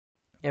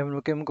Jeg vil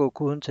nu gennemgå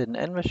koden til den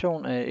anden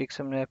version af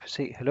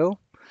XML-RPC Hello,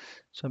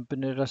 som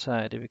benytter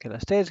sig af det, vi kalder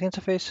statisk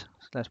interface.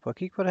 Så lad os prøve at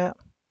kigge på det her.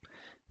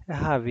 Her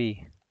har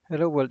vi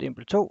Hello World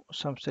Impl 2,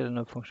 som stiller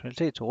noget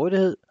funktionalitet til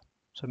rådighed,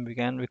 som vi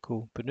gerne vil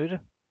kunne benytte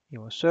i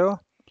vores server.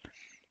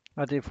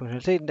 Og det er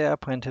funktionaliteten der at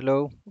printe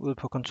hello ude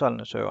på konsollen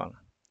af serveren.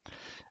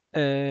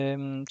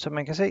 Som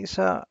man kan se,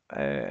 så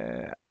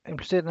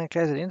implementerer den her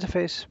klasse et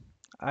interface,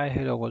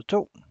 Hello World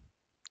 2,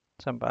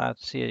 som bare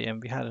siger,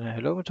 at vi har den her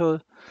hello-metode.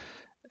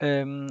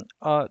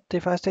 Og det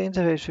er faktisk det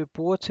interface, vi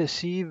bruger til at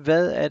sige,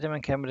 hvad er det,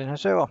 man kan med den her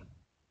server.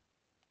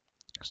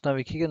 Så når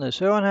vi kigger ned i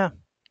serveren her,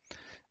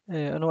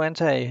 og nu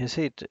antager jeg, at I har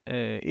set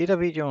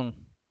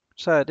videoen,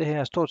 så er det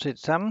her stort set det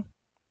samme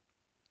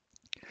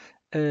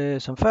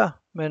som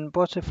før, men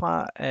bortset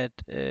fra,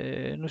 at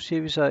nu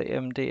siger vi så,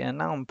 at det er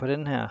navn på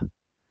den her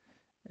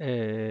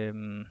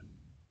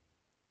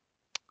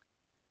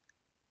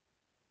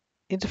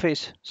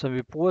interface, som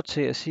vi bruger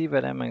til at sige,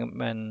 hvad det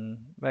er,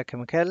 hvad kan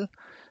man kalde,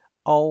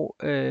 og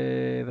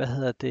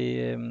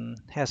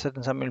her så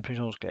den samme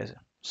implementationsklasse.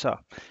 Så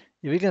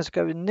i virkeligheden så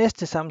gør vi næsten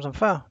det samme som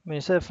før, men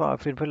i stedet for at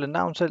finde på et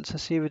navn selv, så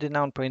siger vi det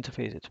navn på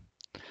interfacet.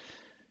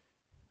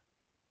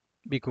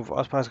 Vi kunne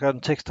også bare skrive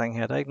en tekststring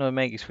her, der er ikke noget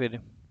magisk ved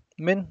det.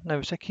 Men når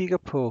vi så kigger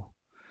på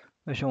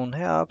versionen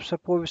heroppe, så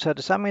bruger vi så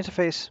det samme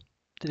interface.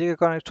 Det ligger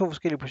godt nok 2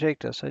 forskellige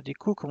projekter, så de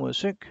kunne komme ud af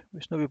sync.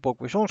 Hvis nu vi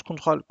brugte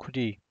versionskontrol, kunne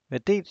de være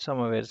delt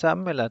som at være det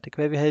samme, eller det kan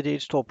være, at vi havde det i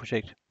et stort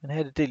projekt. Men her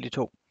er det delt i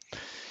 2.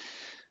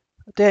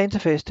 Det her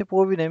interface, det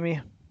bruger vi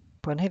nemlig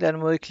på en helt anden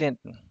måde i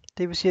klienten.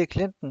 Det vil sige, at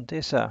klienten, det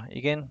er så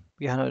igen,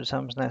 vi har noget det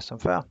samme som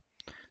før,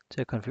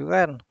 til at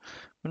konfigurere den.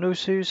 Men nu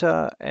synes vi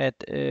så,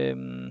 at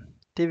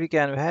det vi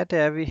gerne vil have, det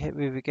er, at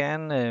vi vil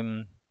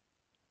gerne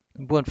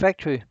bruge en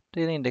factory.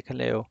 Det er en, der kan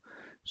lave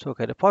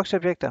såkaldte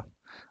proxy-objekter.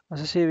 Og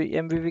så siger vi,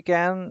 at vi vil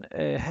gerne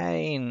have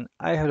en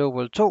iHello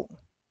World 2,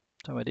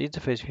 som er det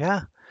interface, vi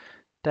har,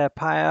 der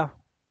peger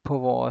på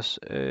vores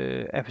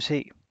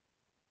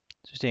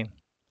RPC-system.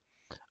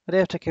 Og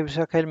derefter kan vi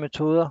så kalde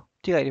metoder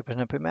direkte på den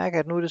her. Bemærke,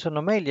 at nu er det så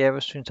normalt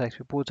Java-syntaks,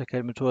 vi bruger til at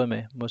kalde metoder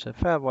med, modsat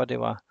før, hvor det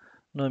var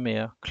noget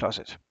mere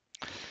klodset.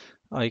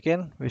 Og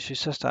igen, hvis vi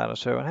så starter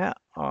serveren her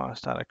og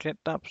starter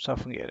klienten op, så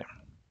fungerer det.